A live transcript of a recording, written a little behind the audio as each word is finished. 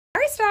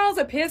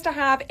Styles appears to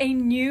have a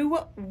new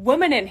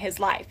woman in his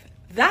life.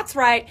 That's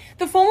right,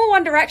 the former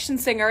One Direction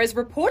singer is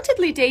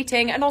reportedly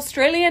dating an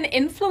Australian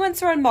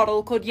influencer and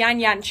model called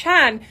Yan Yan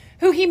Chan,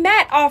 who he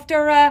met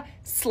after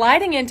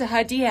sliding into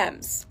her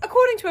DMs.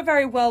 According to a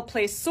very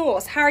well-placed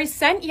source, Harry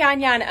sent Yan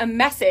Yan a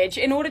message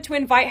in order to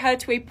invite her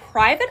to a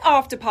private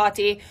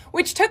after-party,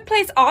 which took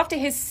place after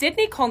his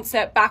Sydney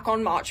concert back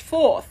on March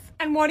 4th.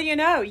 And what do you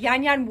know,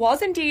 Yan Yan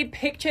was indeed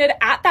pictured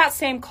at that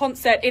same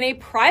concert in a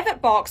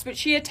private box which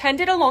she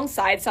attended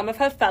alongside some of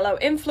her fellow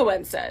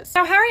influencers.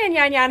 Now, Harry and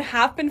Yan Yan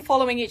have been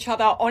following each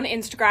other on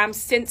Instagram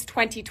since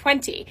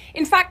 2020.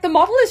 In fact, the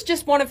model is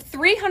just one of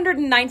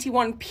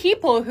 391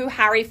 people who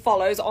Harry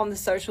follows on the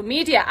social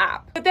media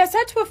app. But they're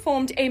said to have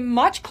formed a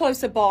much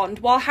closer bond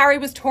while Harry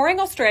was touring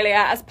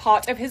Australia as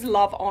part of his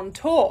Love On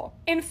tour.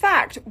 In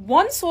fact,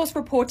 one source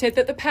reported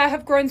that the pair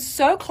have grown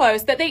so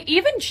close that they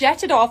even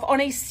jetted off on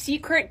a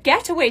secret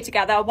getaway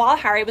together while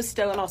Harry was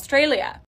still in Australia.